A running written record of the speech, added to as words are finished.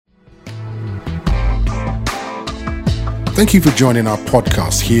Thank you for joining our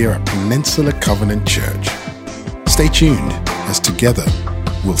podcast here at Peninsula Covenant Church. Stay tuned as together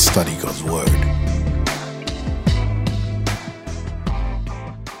we'll study God's Word.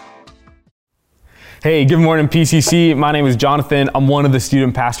 Hey, good morning, PCC. My name is Jonathan. I'm one of the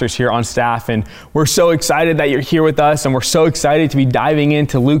student pastors here on staff, and we're so excited that you're here with us, and we're so excited to be diving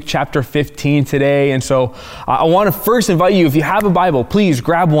into Luke chapter 15 today. And so I want to first invite you, if you have a Bible, please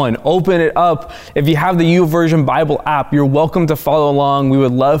grab one, open it up. If you have the YouVersion Bible app, you're welcome to follow along. We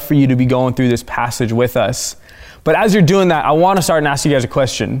would love for you to be going through this passage with us. But as you're doing that, I want to start and ask you guys a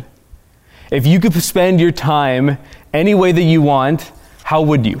question. If you could spend your time any way that you want, how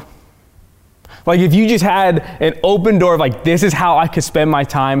would you? Like if you just had an open door of like, this is how I could spend my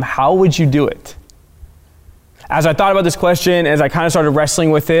time, how would you do it? As I thought about this question, as I kind of started wrestling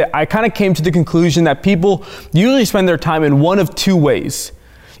with it, I kind of came to the conclusion that people usually spend their time in one of two ways.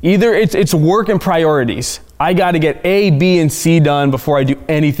 Either it's work and priorities. I got to get A, B, and C done before I do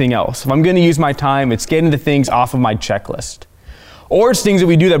anything else. If I'm going to use my time, it's getting the things off of my checklist. Or it's things that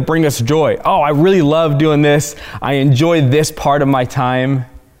we do that bring us joy. Oh, I really love doing this. I enjoy this part of my time.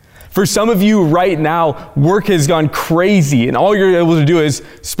 For some of you right now, work has gone crazy and all you're able to do is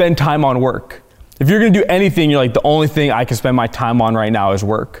spend time on work. If you're going to do anything, you're like, the only thing I can spend my time on right now is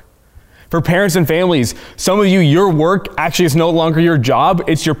work. For parents and families, some of you, your work actually is no longer your job,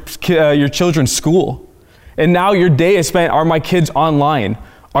 it's your children's school. And now your day is spent, are my kids online?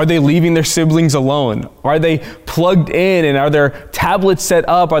 Are they leaving their siblings alone? Are they plugged in and are their tablets set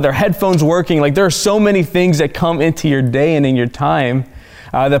up? Are their headphones working? Like there are so many things that come into your day and in your time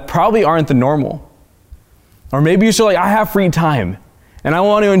that probably aren't the normal. Or maybe you're still like, I have free time and I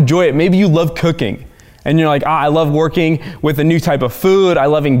want to enjoy it. Maybe you love cooking and you're like, I love working with a new type of food. I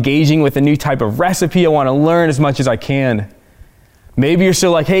love engaging with a new type of recipe. I want to learn as much as I can. Maybe you're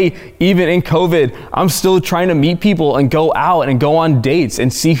still like, hey, even in COVID, I'm still trying to meet people and go out and go on dates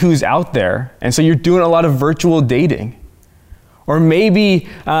and see who's out there. And so you're doing a lot of virtual dating. Or maybe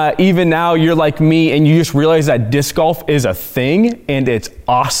even now you're like me and you just realize that disc golf is a thing and it's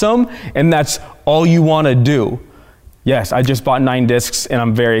awesome and that's all you want to do. Yes, I just bought 9 discs and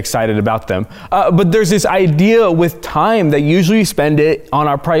I'm very excited about them. But there's this idea with time that usually we spend it on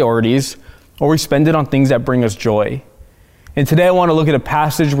our priorities or we spend it on things that bring us joy. And today I want to look at a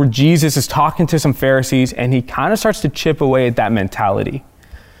passage where Jesus is talking to some Pharisees and he kind of starts to chip away at that mentality.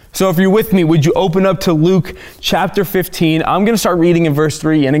 So if you're with me, would you open up to Luke chapter 15? I'm going to start reading in verse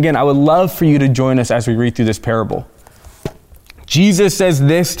 3. And again, I would love for you to join us as we read through this parable. Jesus says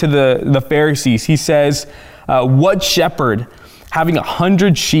this to the Pharisees. He says, what shepherd, having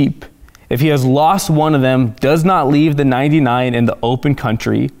 100 sheep, if he has lost one of them, does not leave the 99 in the open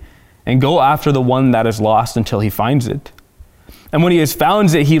country and go after the one that is lost until he finds it? And when he has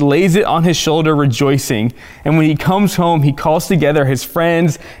found it, he lays it on his shoulder rejoicing. And when he comes home, he calls together his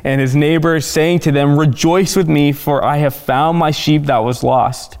friends and his neighbors, saying to them, rejoice with me, for I have found my sheep that was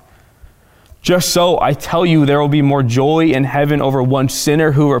lost. Just so, I tell you, there will be more joy in heaven over one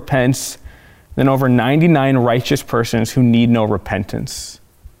sinner who repents than over 99 righteous persons who need no repentance.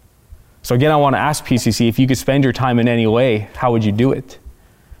 So again, I want to ask PCC, if you could spend your time in any way, how would you do it?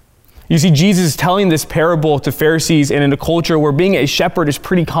 You see, Jesus is telling this parable to Pharisees and in a culture where being a shepherd is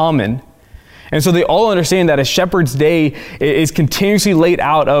pretty common. And so they all understand that a shepherd's day is continuously laid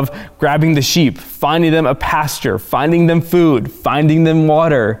out of grabbing the sheep, finding them a pasture, finding them food, finding them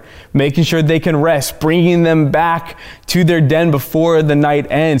water, making sure they can rest, bringing them back to their den before the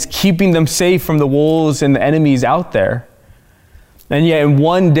night ends, keeping them safe from the wolves and the enemies out there. And yet in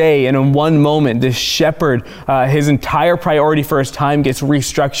one day and in one moment, this shepherd, his entire priority for his time gets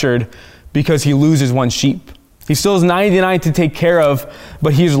restructured because he loses one sheep. He still has 99 to take care of,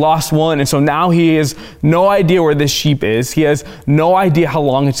 but he's lost one. And so now he has no idea where this sheep is. He has no idea how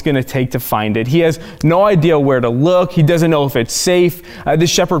long it's going to take to find it. He has no idea where to look. He doesn't know if it's safe. This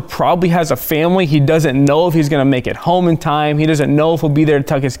shepherd probably has a family. He doesn't know if he's going to make it home in time. He doesn't know if he'll be there to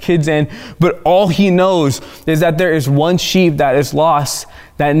tuck his kids in. But all he knows is that there is one sheep that is lost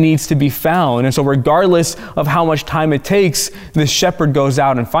that needs to be found. And so regardless of how much time it takes, the shepherd goes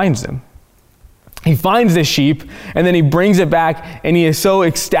out and finds them. He finds the sheep and then he brings it back and he is so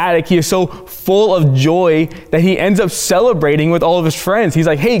ecstatic. He is so full of joy that he ends up celebrating with all of his friends. He's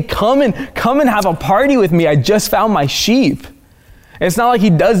like, hey, come and have a party with me. I just found my sheep. And it's not like he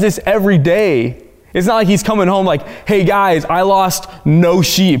does this every day. It's not like he's coming home like, hey guys, I lost no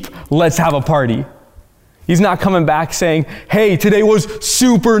sheep. Let's have a party. He's not coming back saying, hey, today was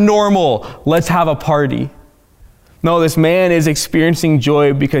super normal. Let's have a party. No, this man is experiencing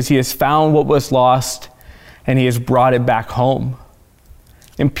joy because he has found what was lost and he has brought it back home.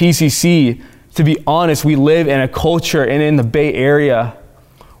 In PCC, To be honest, we live in a culture and in the Bay Area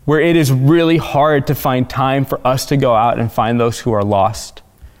where it is really hard to find time for us to go out and find those who are lost.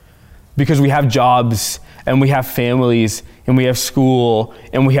 Because we have jobs, and we have families, and we have school,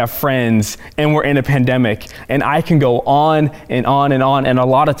 and we have friends, and we're in a pandemic. And I can go on and on and on. And a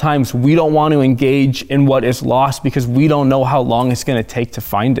lot of times we don't want to engage in what is lost because we don't know how long it's going to take to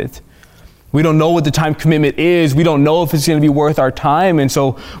find it. We don't know what the time commitment is. We don't know if it's going to be worth our time. And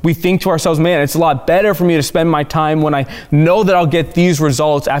so we think to ourselves, man, it's a lot better for me to spend my time when I know that I'll get these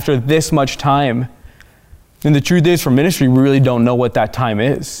results after this much time. And the truth is, for ministry, we really don't know what that time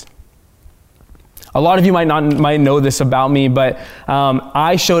is. A lot of you might know this about me, but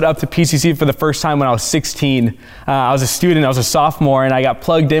I showed up to PCC for the first time when I was 16. I was a student, I was a sophomore, and I got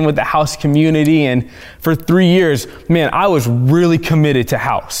plugged in with the House community. And for 3 years, man, I was really committed to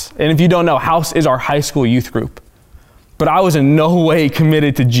House. And if you don't know, House is our high school youth group. But I was in no way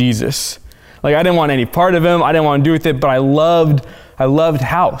committed to Jesus. Like, I didn't want any part of him, I didn't want to do with it, but I loved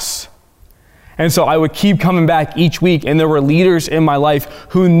House. And so I would keep coming back each week, and there were leaders in my life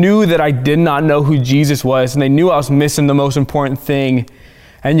who knew that I did not know who Jesus was, and they knew I was missing the most important thing.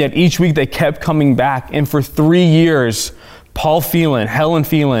 And yet each week they kept coming back. And for 3 years, Paul Phelan, Helen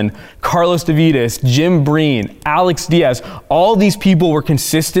Phelan, Carlos DeVitas, Jim Breen, Alex Diaz, all these people were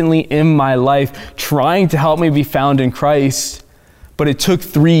consistently in my life trying to help me be found in Christ. But it took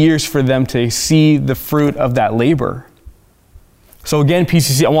 3 years for them to see the fruit of that labor. So again,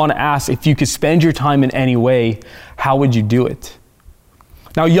 PCC, I want to ask, if you could spend your time in any way, how would you do it?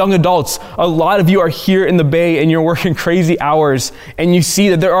 Now, young adults, a lot of you are here in the Bay and you're working crazy hours, and you see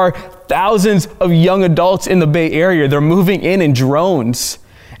that there are thousands of young adults in the Bay Area. They're moving in drones.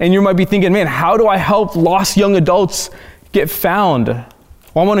 And you might be thinking, man, how do I help lost young adults get found? Well,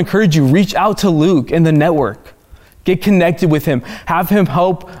 I want to encourage you, reach out to Luke and the network. Get connected with him. Have him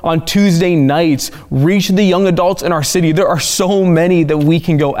help on Tuesday nights. Reach the young adults in our city. There are so many that we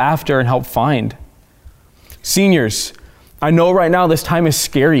can go after and help find. Seniors, I know right now this time is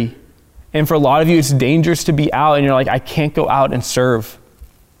scary. And for a lot of you, it's dangerous to be out and you're like, I can't go out and serve.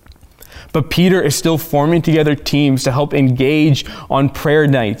 But Peter is still forming together teams to help engage on prayer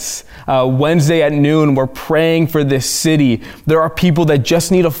nights. Wednesday at noon, we're praying for this city. There are people that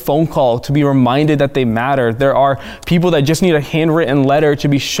just need a phone call to be reminded that they matter. There are people that just need a handwritten letter to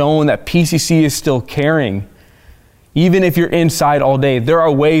be shown that PCC is still caring. Even if you're inside all day, there are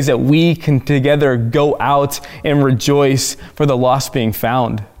ways that we can together go out and rejoice for the lost being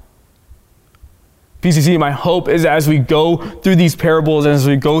found. PCC, my hope is as we go through these parables, as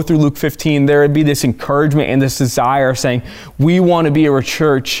we go through Luke 15, there would be this encouragement and this desire saying, we want to be a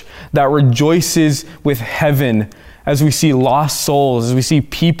church that rejoices with heaven as we see lost souls, as we see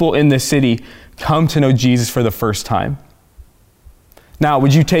people in the city come to know Jesus for the first time. Now,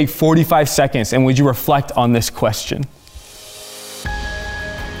 would you take 45 seconds and would you reflect on this question?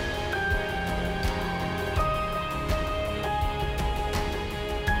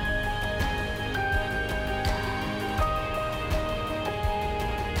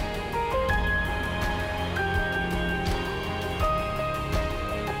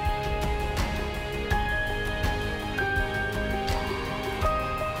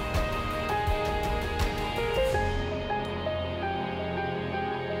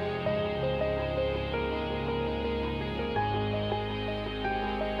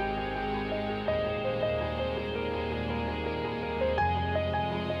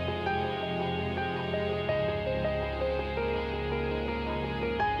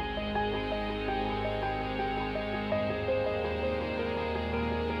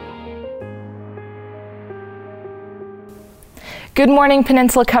 Good morning,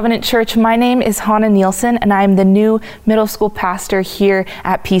 Peninsula Covenant Church. My name is Hannah Nielsen, and I'm the new middle school pastor here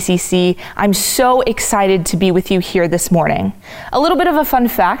at PCC. I'm so excited to be with you here this morning. A little bit of a fun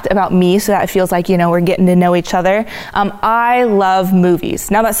fact about me, so that it feels like, we're getting to know each other. I love movies.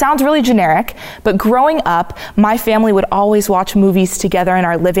 Now, that sounds really generic, but growing up, my family would always watch movies together in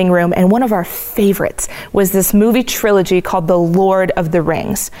our living room, and one of our favorites was this movie trilogy called The Lord of the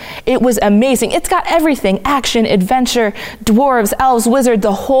Rings. It was amazing. It's got everything: action, adventure, dwarves, elves, wizards,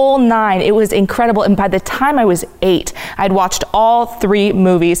 the whole nine. It was incredible. And by the time I was 8, I'd watched all 3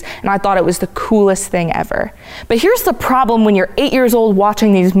 movies, and I thought it was the coolest thing ever. But here's the problem when you're 8 years old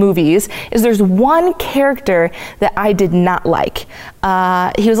watching these movies, is there's one character that I did not like.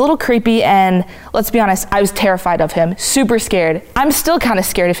 He was a little creepy, and let's be honest, I was terrified of him, super scared. I'm still kind of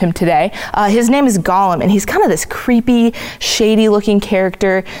scared of him today. His name is Gollum, and he's kind of this creepy, shady looking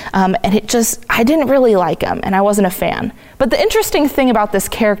character, and I didn't really like him, and I wasn't a fan. But the interesting thing about this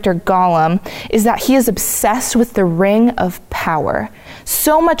character, Gollum, is that he is obsessed with the ring of power.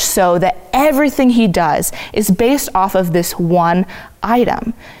 So much so that everything he does is based off of this one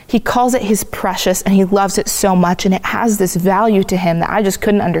item. He calls it his precious, and he loves it so much, and it has this value to him that I just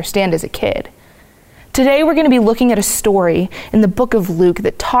couldn't understand as a kid. Today we're going to be looking at a story in the book of Luke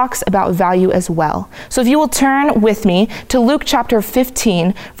that talks about value as well. So if you will turn with me to Luke chapter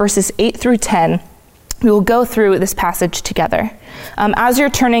 15, verses 8 through 10, we will go through this passage together. As you're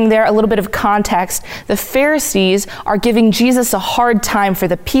turning there, a little bit of context. The Pharisees are giving Jesus a hard time for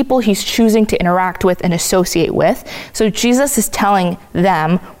the people he's choosing to interact with and associate with. So Jesus is telling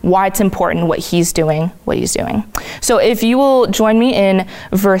them why it's important what he's doing. So if you will join me in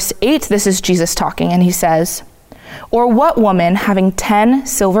verse 8, this is Jesus talking, and he says, "Or what woman having 10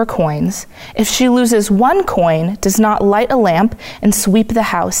 silver coins, if she loses 1 coin, does not light a lamp and sweep the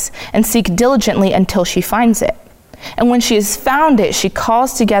house and seek diligently until she finds it? And when she has found it, she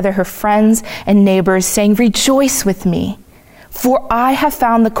calls together her friends and neighbors, saying, 'Rejoice with me, for I have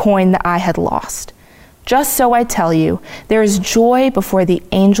found the coin that I had lost.' Just so I tell you, there is joy before the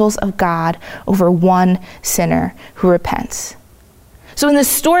angels of God over one sinner who repents." So in this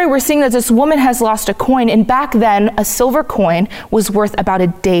story, we're seeing that this woman has lost a coin, and back then, a silver coin was worth about a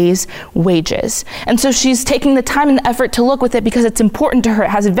day's wages. And so she's taking the time and the effort to look with it because it's important to her, it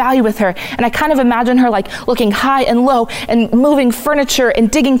has value with her. And I kind of imagine her like looking high and low and moving furniture and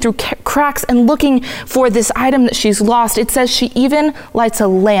digging through cracks and looking for this item that she's lost. It says she even lights a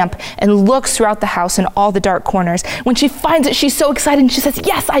lamp and looks throughout the house in all the dark corners. When she finds it, she's so excited and she says,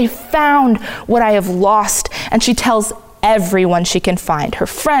 "Yes, I found what I have lost." And she tells everyone she can find, her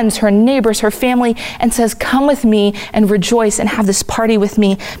friends, her neighbors, her family, and says, "Come with me and rejoice and have this party with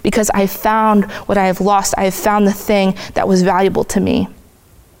me because I found what I have lost. I have found the thing that was valuable to me."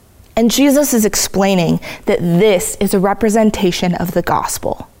 And Jesus is explaining that this is a representation of the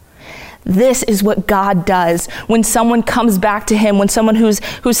gospel. This is what God does when someone comes back to him, when someone who's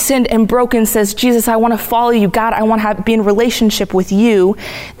sinned and broken says, "Jesus, I want to follow you. God, I want to be in relationship with you."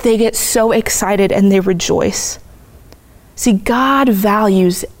 They get so excited and they rejoice. See, God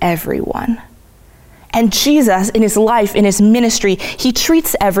values everyone. And Jesus, in his life, in his ministry, he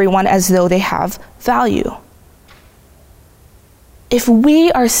treats everyone as though they have value. If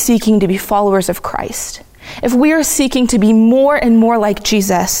we are seeking to be followers of Christ, if we are seeking to be more and more like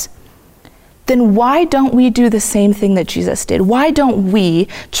Jesus, then why don't we do the same thing that Jesus did? Why don't we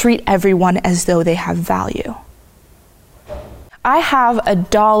treat everyone as though they have value? I have a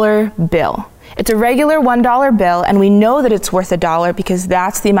 $1 bill. It's a regular $1 bill, and we know that it's worth $1 because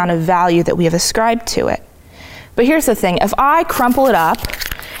that's the amount of value that we have ascribed to it. But here's the thing. If I crumple it up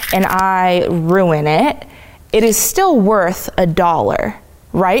and I ruin it, it is still worth $1,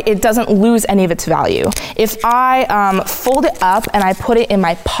 right? It doesn't lose any of its value. If I fold it up and I put it in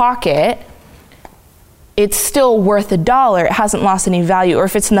my pocket, it's still worth $1. It hasn't lost any value. Or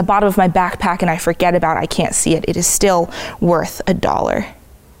if it's in the bottom of my backpack and I forget about it, I can't see it, it is still worth $1.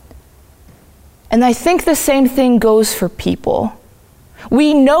 And I think the same thing goes for people.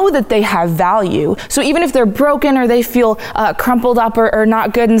 We know that they have value. So even if they're broken or they feel crumpled up or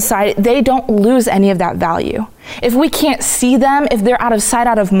not good inside, they don't lose any of that value. If we can't see them, if they're out of sight,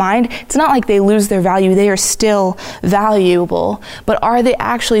 out of mind, it's not like they lose their value. They are still valuable. But are they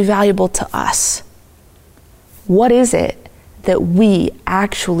actually valuable to us? What is it that we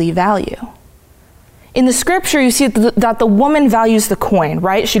actually value? In the scripture, you see that the woman values the coin,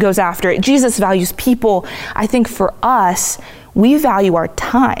 right? She goes after it. Jesus values people. I think for us, we value our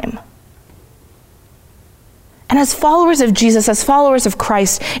time. And as followers of Jesus, as followers of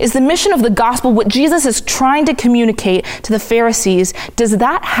Christ, is the mission of the gospel, what Jesus is trying to communicate to the Pharisees, does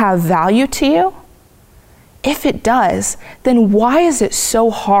that have value to you? If it does, then why is it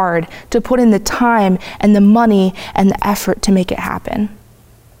so hard to put in the time and the money and the effort to make it happen?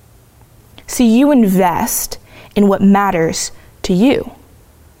 See, you invest in what matters to you,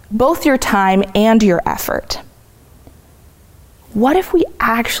 both your time and your effort. What if we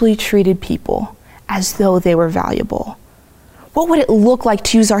actually treated people as though they were valuable? What would it look like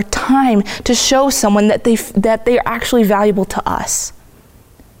to use our time to show someone that they are actually valuable to us?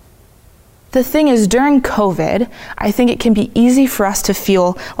 The thing is, during COVID, I think it can be easy for us to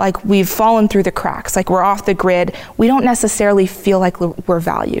feel like we've fallen through the cracks, like we're off the grid. We don't necessarily feel like we're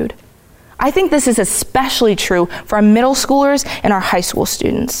valued. I think this is especially true for our middle schoolers and our high school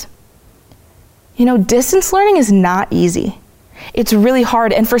students. You know, distance learning is not easy. It's really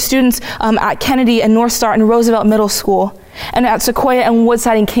hard. And for students at Kennedy and North Star and Roosevelt Middle School, and at Sequoia and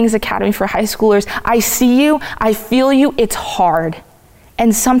Woodside and King's Academy for high schoolers, I see you, I feel you, it's hard.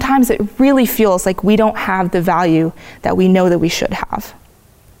 And sometimes it really feels like we don't have the value that we know that we should have.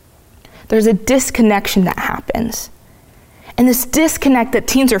 There's a disconnection that happens. And this disconnect that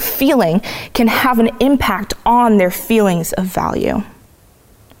teens are feeling can have an impact on their feelings of value.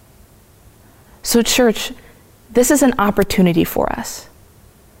 So church, this is an opportunity for us.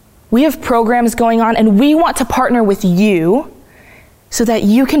 We have programs going on, and we want to partner with you so that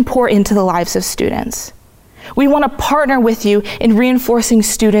you can pour into the lives of students. We want to partner with you in reinforcing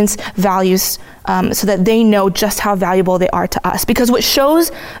students' values so that they know just how valuable they are to us. Because what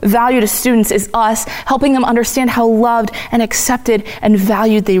shows value to students is us helping them understand how loved and accepted and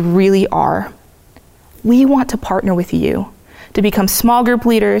valued they really are. We want to partner with you to become small group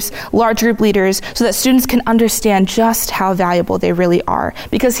leaders, large group leaders, so that students can understand just how valuable they really are.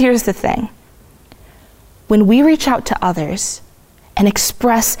 Because here's the thing. When we reach out to others and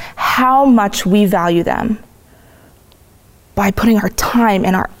express how much we value them, by putting our time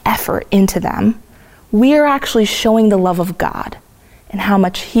and our effort into them, we are actually showing the love of God and how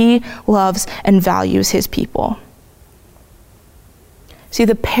much He loves and values His people. See,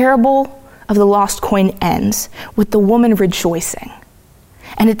 the parable of the lost coin ends with the woman rejoicing.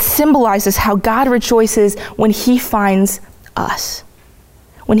 And it symbolizes how God rejoices when He finds us,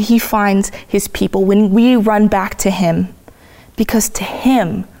 when He finds His people, when we run back to Him, because to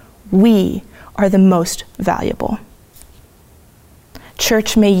Him, we are the most valuable.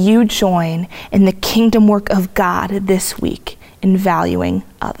 Church, may you join in the kingdom work of God this week in valuing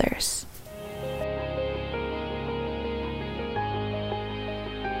others.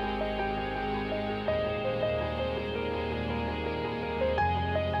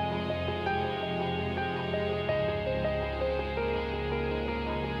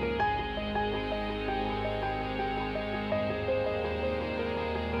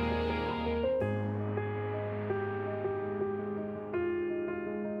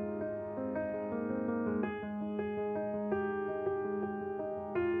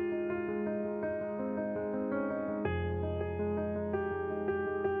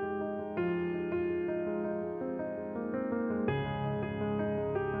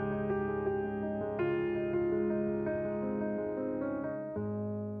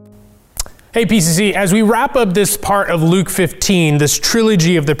 Hey PCC, as we wrap up this part of Luke 15, this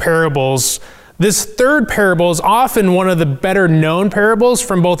trilogy of the parables, this third parable is often one of the better known parables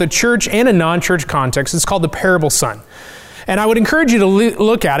from both a church and a non-church context. It's called the parable son. And I would encourage you to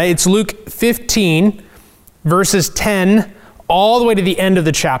look at it. It's Luke 15, verses 10, all the way to the end of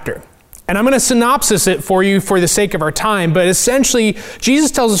the chapter. And I'm going to synopsis it for you for the sake of our time, but essentially,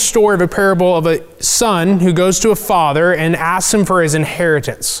 Jesus tells a story of a parable of a son who goes to a father and asks him for his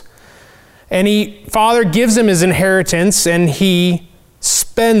inheritance. And father gives him his inheritance, and he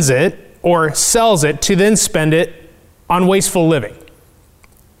spends it or sells it to then spend it on wasteful living.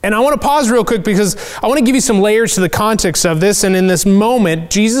 And I want to pause real quick because I want to give you some layers to the context of this. And in this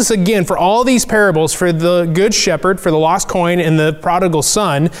moment, Jesus, again, for all these parables, for the good shepherd, for the lost coin, and the prodigal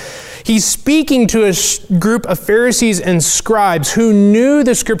son, he's speaking to a group of Pharisees and scribes who knew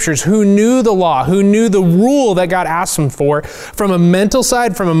the scriptures, who knew the law, who knew the rule that God asked them for from a mental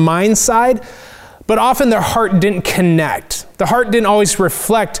side, from a mind side, but often their heart didn't connect. The heart didn't always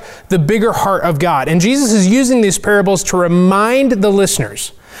reflect the bigger heart of God. And Jesus is using these parables to remind the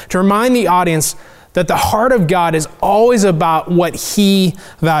listeners, to remind the audience that the heart of God is always about what He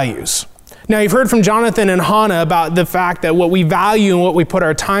values. Now, you've heard from Jonathan and Hannah about the fact that what we value and what we put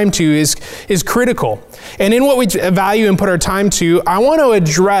our time to is critical. And in what we value and put our time to, I want to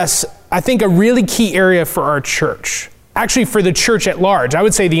address, I think, a really key area for our church. Actually, for the church at large. I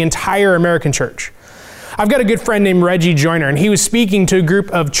would say the entire American church. I've got a good friend named Reggie Joyner, and he was speaking to a group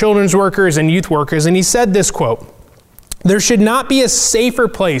of children's workers and youth workers, and he said this quote: "There should not be a safer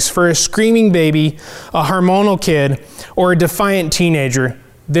place for a screaming baby, a hormonal kid, or a defiant teenager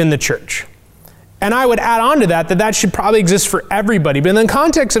than the church." And I would add on to that should probably exist for everybody. But in the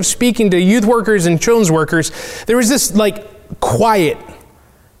context of speaking to youth workers and children's workers, there was this quiet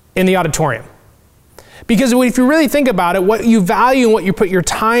in the auditorium. Because if you really think about it, what you value and what you put your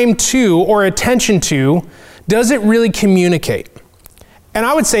time to or attention to, does it really communicate? And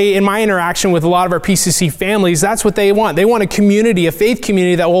I would say in my interaction with a lot of our PCC families, that's what they want. They want a community, a faith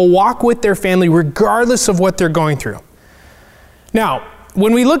community that will walk with their family regardless of what they're going through. Now,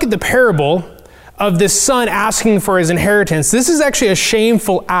 when we look at the parable of this son asking for his inheritance, this is actually a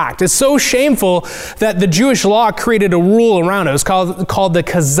shameful act. It's so shameful that the Jewish law created a rule around it. It was called the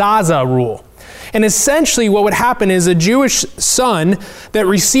Kazaza rule. And essentially what would happen is a Jewish son that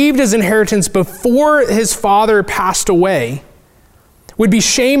received his inheritance before his father passed away would be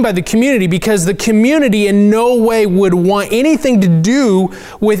shamed by the community because the community in no way would want anything to do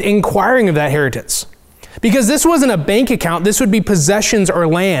with inquiring of that inheritance. Because this wasn't a bank account, this would be possessions or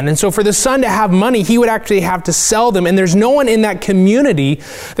land. And so for the son to have money, he would actually have to sell them. And there's no one in that community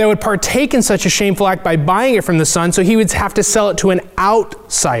that would partake in such a shameful act by buying it from the son, so he would have to sell it to an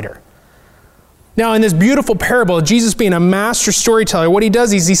outsider. Now, in this beautiful parable, Jesus being a master storyteller, what he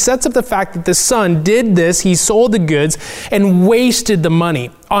does is he sets up the fact that the son did this, he sold the goods, and wasted the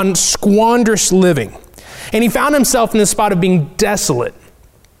money on squanderous living. And he found himself in the spot of being desolate,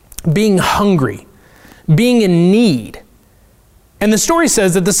 being hungry, being in need. And the story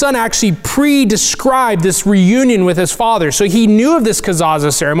says that the son actually pre-described this reunion with his father. So he knew of this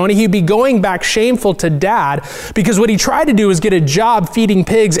kazaza ceremony. He'd be going back shameful to dad because what he tried to do was get a job feeding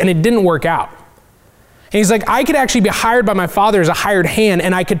pigs and it didn't work out. And he's like, I could actually be hired by my father as a hired hand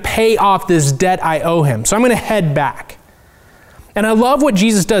and I could pay off this debt I owe him. So I'm going to head back. And I love what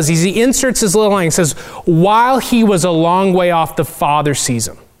Jesus does. He inserts this little line. He says, while he was a long way off, the Father sees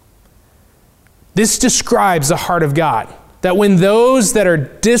him. This describes the heart of God. That when those that are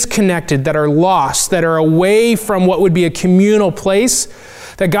disconnected, that are lost, that are away from what would be a communal place,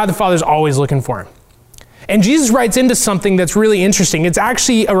 that God the Father is always looking for him. And Jesus writes into something that's really interesting. It's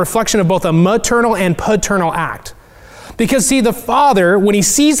actually a reflection of both a maternal and paternal act. Because see, the father, when he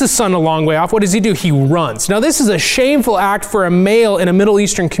sees the son a long way off, what does he do? He runs. Now this is a shameful act for a male in a Middle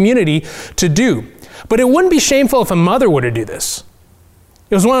Eastern community to do. But it wouldn't be shameful if a mother were to do this.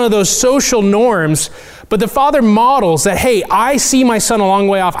 It was one of those social norms, but the father models that, hey, I see my son a long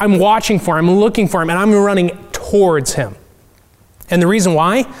way off. I'm watching for him, I'm looking for him, and I'm running towards him. And the reason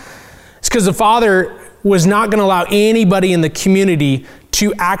why is because the father was not going to allow anybody in the community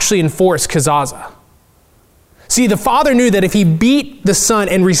to actually enforce kazaza. See, the father knew that if he beat the son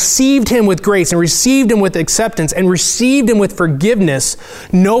and received him with grace and received him with acceptance and received him with forgiveness,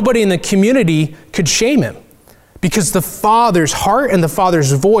 nobody in the community could shame him. Because the father's heart and the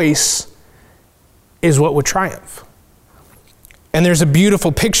father's voice is what would triumph. And there's a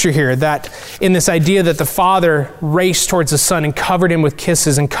beautiful picture here that in this idea that the father raced towards the son and covered him with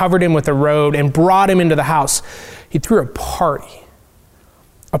kisses and covered him with a robe and brought him into the house. He threw a party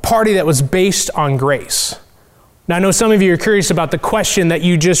that was based on grace. Now I know some of you are curious about the question that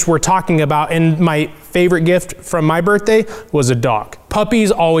you just were talking about, and my favorite gift from my birthday was a dog.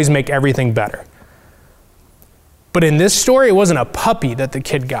 Puppies always make everything better. But in this story, it wasn't a puppy that the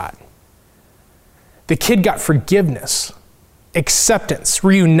kid got. The kid got forgiveness, acceptance,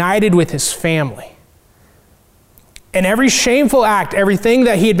 reunited with his family. And every shameful act, everything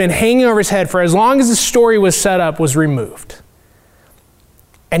that he had been hanging over his head for as long as the story was set up was removed.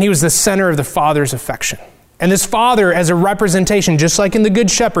 And he was the center of the father's affection. And this father, as a representation, just like in the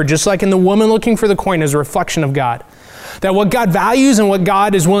Good Shepherd, just like in the woman looking for the coin, is a reflection of God. That what God values and what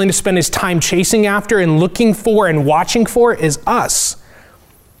God is willing to spend his time chasing after and looking for and watching for is us.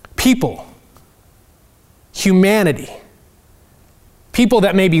 People. Humanity. People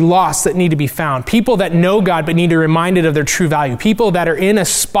that may be lost that need to be found. People that know God but need to be reminded of their true value. People that are in a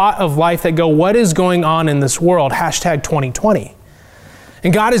spot of life that go, what is going on in this world? Hashtag 2020.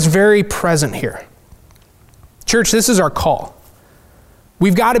 And God is very present here. Church, this is our call.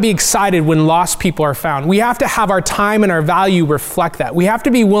 We've got to be excited when lost people are found. We have to have our time and our value reflect that. We have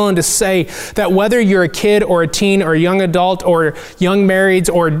to be willing to say that whether you're a kid or a teen or a young adult or young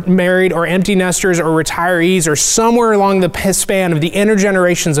marrieds or married or empty nesters or retirees or somewhere along the span of the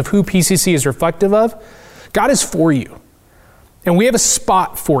intergenerations of who PCC is reflective of, God is for you. And we have a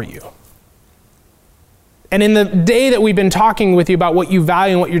spot for you. And in the day that we've been talking with you about what you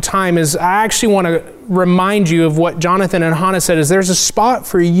value and what your time is, I actually want to remind you of what Jonathan and Hannah said, is there's a spot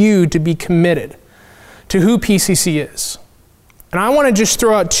for you to be committed to who PCC is. And I want to just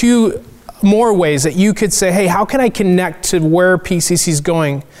throw out two more ways that you could say, hey, how can I connect to where PCC is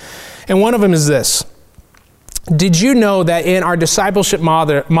going? And one of them is this. Did you know that in our discipleship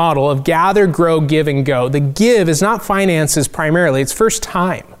model of gather, grow, give, and go, the give is not finances primarily, it's first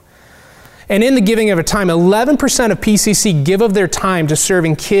time. And in the giving of a time, 11% of PCC give of their time to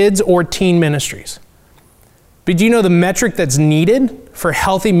serving kids or teen ministries. But do you know the metric that's needed for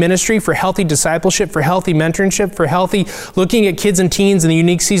healthy ministry, for healthy discipleship, for healthy mentorship, for healthy looking at kids and teens in the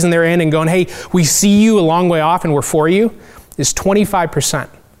unique season they're in and going, hey, we see you a long way off and we're for you, is 25%.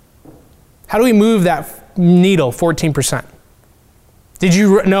 How do we move that needle 14%? Did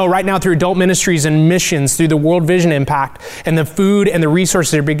you know right now through adult ministries and missions, through the World Vision Impact and the food and the resources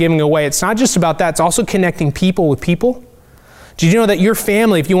they're giving away, it's not just about that, it's also connecting people with people. Did you know that your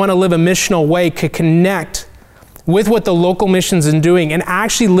family, if you want to live a missional way, could connect with what the local missions is doing and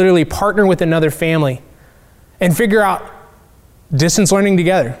actually literally partner with another family and figure out distance learning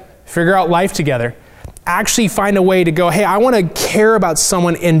together, figure out life together, actually find a way to go, hey, I want to care about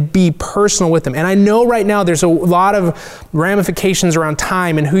someone and be personal with them. And I know right now there's a lot of ramifications around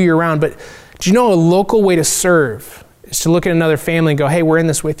time and who you're around, but do you know a local way to serve is to look at another family and go, hey, we're in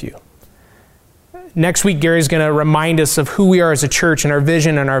this with you. Next week, Gary's going to remind us of who we are as a church and our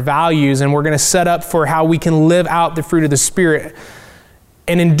vision and our values, and we're going to set up for how we can live out the fruit of the Spirit.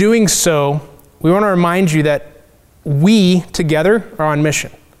 And in doing so, we want to remind you that we together are on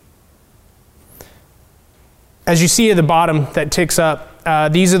mission. As you see at the bottom that ticks up,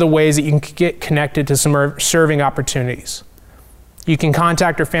 these are the ways that you can get connected to some serving opportunities. You can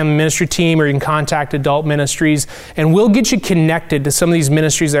contact our family ministry team, or you can contact adult ministries, and we'll get you connected to some of these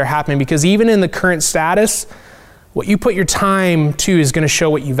ministries that are happening, because even in the current status, what you put your time to is going to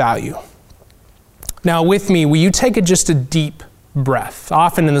show what you value. Now with me, will you take just a deep breath?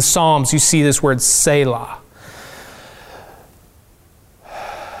 Often in the Psalms, you see this word Selah.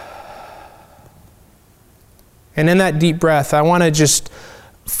 And in that deep breath, I want to just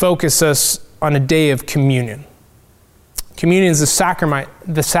focus us on a day of communion. Communion is the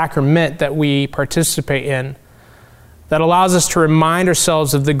sacrament that we participate in that allows us to remind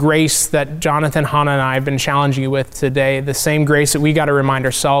ourselves of the grace that Jonathan, Hannah, and I have been challenging you with today, the same grace that we got to remind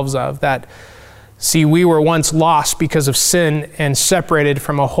ourselves of, that, see, we were once lost because of sin and separated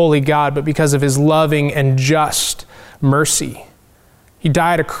from a holy God, but because of his loving and just mercy, he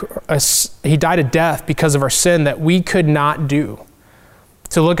died a death because of our sin that we could not do.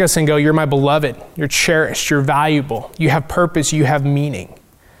 To look at us and go, you're my beloved, you're cherished, you're valuable, you have purpose, you have meaning.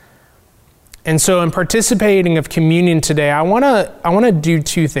 And so in participating of communion today, I want to do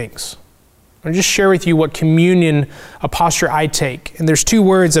two things. I'll just share with you what communion, a posture I take. And there's two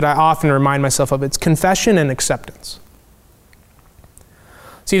words that I often remind myself of. It's confession and acceptance.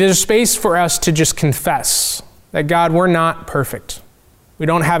 See, there's a space for us to just confess that, God, we're not perfect. We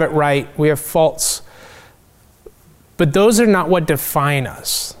don't have it right. We have faults. But those are not what define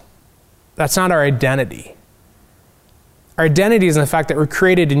us. That's not our identity. Our identity is in the fact that we're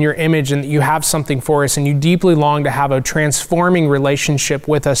created in your image and that you have something for us and you deeply long to have a transforming relationship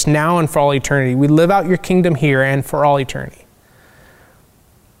with us now and for all eternity. We live out your kingdom here and for all eternity.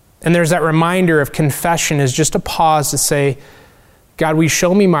 And there's that reminder of confession is just a pause to say, God, will you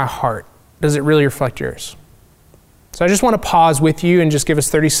show me my heart? Does it really reflect yours? So I just want to pause with you and just give us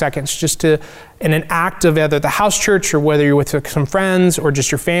 30 seconds just to, in an act of either the house church or whether you're with some friends or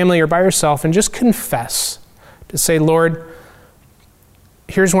just your family or by yourself, and just confess. To say, Lord,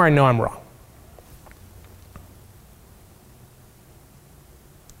 here's where I know I'm wrong.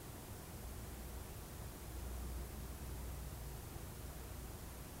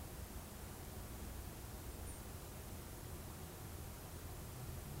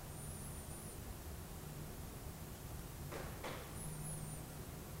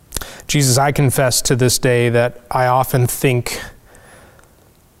 Jesus, I confess to this day that I often think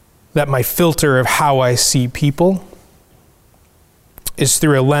that my filter of how I see people is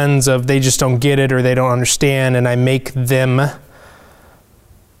through a lens of they just don't get it or they don't understand, and I make them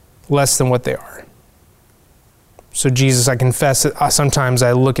less than what they are. So Jesus, I confess that sometimes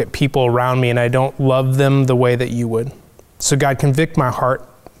I look at people around me and I don't love them the way that you would. So God, convict my heart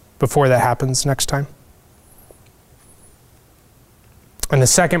before that happens next time. And the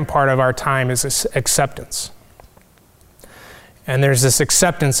second part of our time is acceptance. And there's this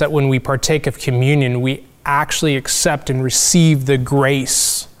acceptance that when we partake of communion, we actually accept and receive the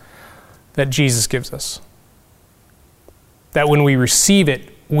grace that Jesus gives us. That when we receive it,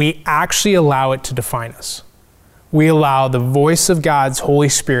 we actually allow it to define us. We allow the voice of God's Holy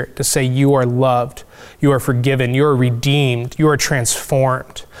Spirit to say, you are loved, you are forgiven, you are redeemed, you are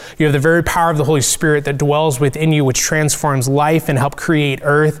transformed. You have the very power of the Holy Spirit that dwells within you, which transforms life and helped create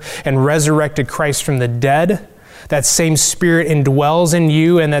earth and resurrected Christ from the dead. That same Spirit indwells in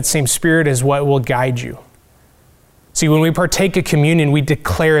you, and that same Spirit is what will guide you. See, when we partake of communion, we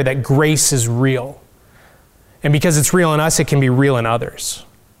declare that grace is real. And because it's real in us, it can be real in others.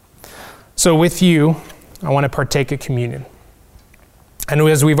 So with you, I want to partake of communion. And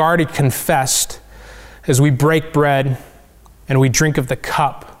as we've already confessed, as we break bread and we drink of the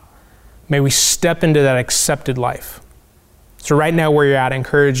cup, may we step into that accepted life. So right now where you're at, I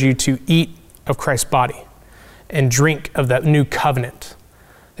encourage you to eat of Christ's body and drink of that new covenant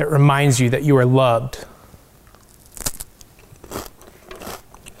that reminds you that you are loved.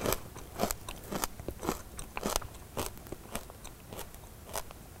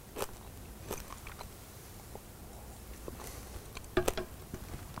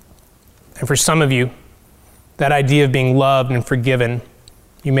 And for some of you, that idea of being loved and forgiven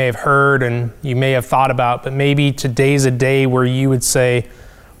you may have heard and you may have thought about, but maybe today's a day where you would say,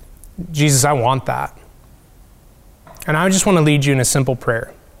 Jesus, I want that. And I just want to lead you in a simple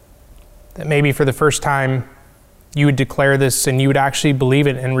prayer, that maybe for the first time you would declare this and you would actually believe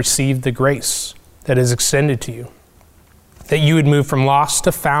it and receive the grace that is extended to you. That you would move from lost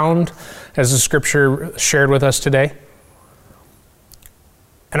to found, as the scripture shared with us today.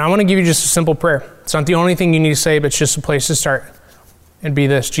 And I want to give you just a simple prayer. It's not the only thing you need to say, but it's just a place to start. And be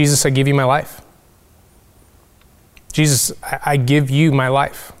this: Jesus, I give you my life. Jesus, I give you my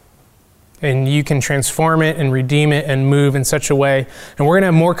life. And you can transform it and redeem it and move in such a way. And we're going to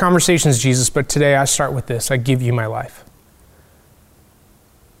have more conversations, Jesus, but today I start with this: I give you my life.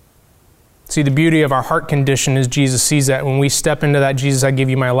 See, the beauty of our heart condition is Jesus sees that when we step into that, Jesus, I give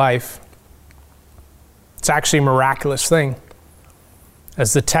you my life. It's actually a miraculous thing.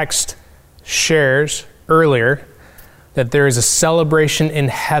 As the text shares earlier, that there is a celebration in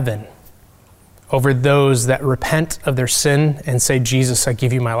heaven over those that repent of their sin and say, Jesus, I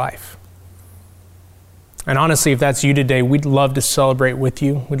give you my life. And honestly, if that's you today, we'd love to celebrate with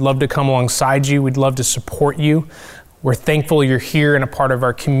you. We'd love to come alongside you. We'd love to support you. We're thankful you're here and a part of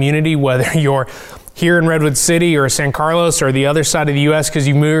our community, whether you're here in Redwood City or San Carlos or the other side of the U.S. because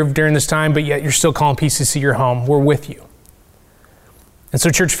you moved during this time, but yet you're still calling PCC your home. We're with you. And so,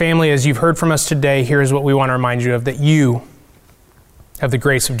 church family, as you've heard from us today, here's what we want to remind you of: that you have the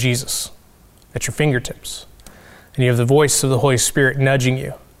grace of Jesus at your fingertips. And you have the voice of the Holy Spirit nudging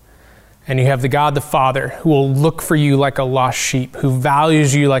you. And you have the God the Father who will look for you like a lost sheep, who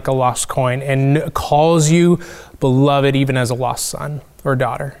values you like a lost coin, and calls you beloved even as a lost son or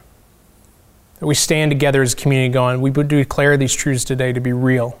daughter. That we stand together as a community going, we would declare these truths today to be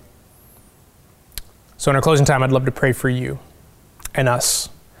real. So in our closing time, I'd love to pray for you and us.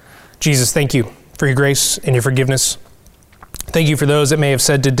 Jesus, thank you for your grace and your forgiveness. Thank you for those that may have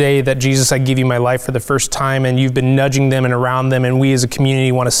said today that, Jesus, I give you my life for the first time, and you've been nudging them and around them, and we as a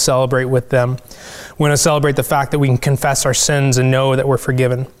community want to celebrate with them. We want to celebrate the fact that we can confess our sins and know that we're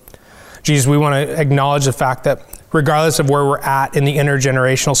forgiven. Jesus, we want to acknowledge the fact that regardless of where we're at in the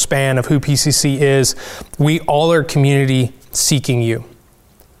intergenerational span of who PCC is, we all are a community seeking you.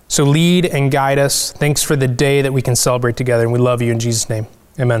 So lead and guide us. Thanks for the day that we can celebrate together, and we love you in Jesus' name.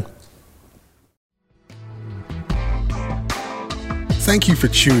 Amen. Thank you for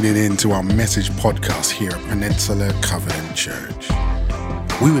tuning in to our message podcast here at Peninsula Covenant Church.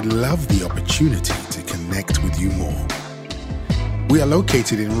 We would love the opportunity to connect with you more. We are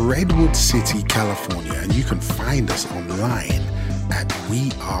located in Redwood City, California, and you can find us online at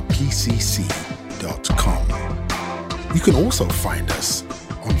wearepcc.com. You can also find us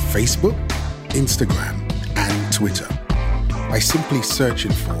on Facebook, Instagram, and Twitter by simply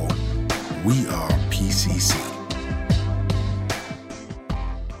searching for We Are PCC.